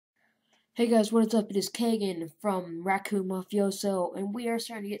Hey guys, what is up? It is Kagan from RacoonMafioso, and we are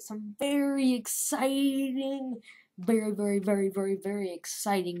starting to get some very exciting, very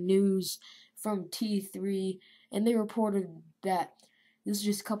exciting news from T3. And they reported that this is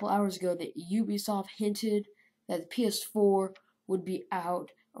just a couple hours ago that Ubisoft hinted that the PS4 would be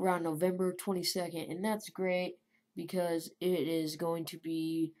out around November 22nd, and that's great because it is going to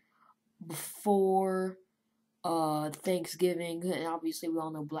be before Thanksgiving, and obviously we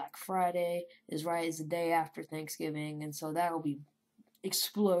all know Black Friday is the day after Thanksgiving, and so that'll be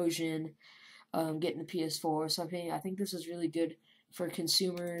explosion. Getting the PS4 or something. I think this is really good for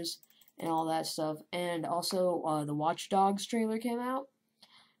consumers and all that stuff. And also, the Watch Dogs trailer came out,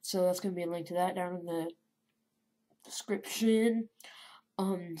 so that's gonna be a link to that down in the description.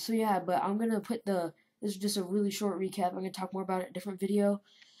 So yeah, but I'm gonna put the. This is just a really short recap. I'm gonna talk more about it in a different video,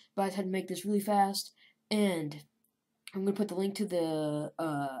 but I had to make this really fast. And I'm going to put the link to the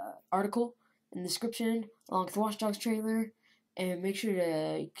article in the description along with the Watch Dogs trailer. And make sure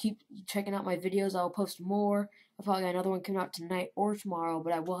to keep checking out my videos. I'll post more. I'll probably got another one coming out tonight or tomorrow,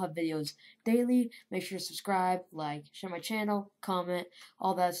 but I will have videos daily. Make sure to subscribe, like, share my channel, comment,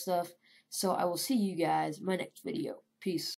 all that stuff. So I will see you guys in my next video. Peace.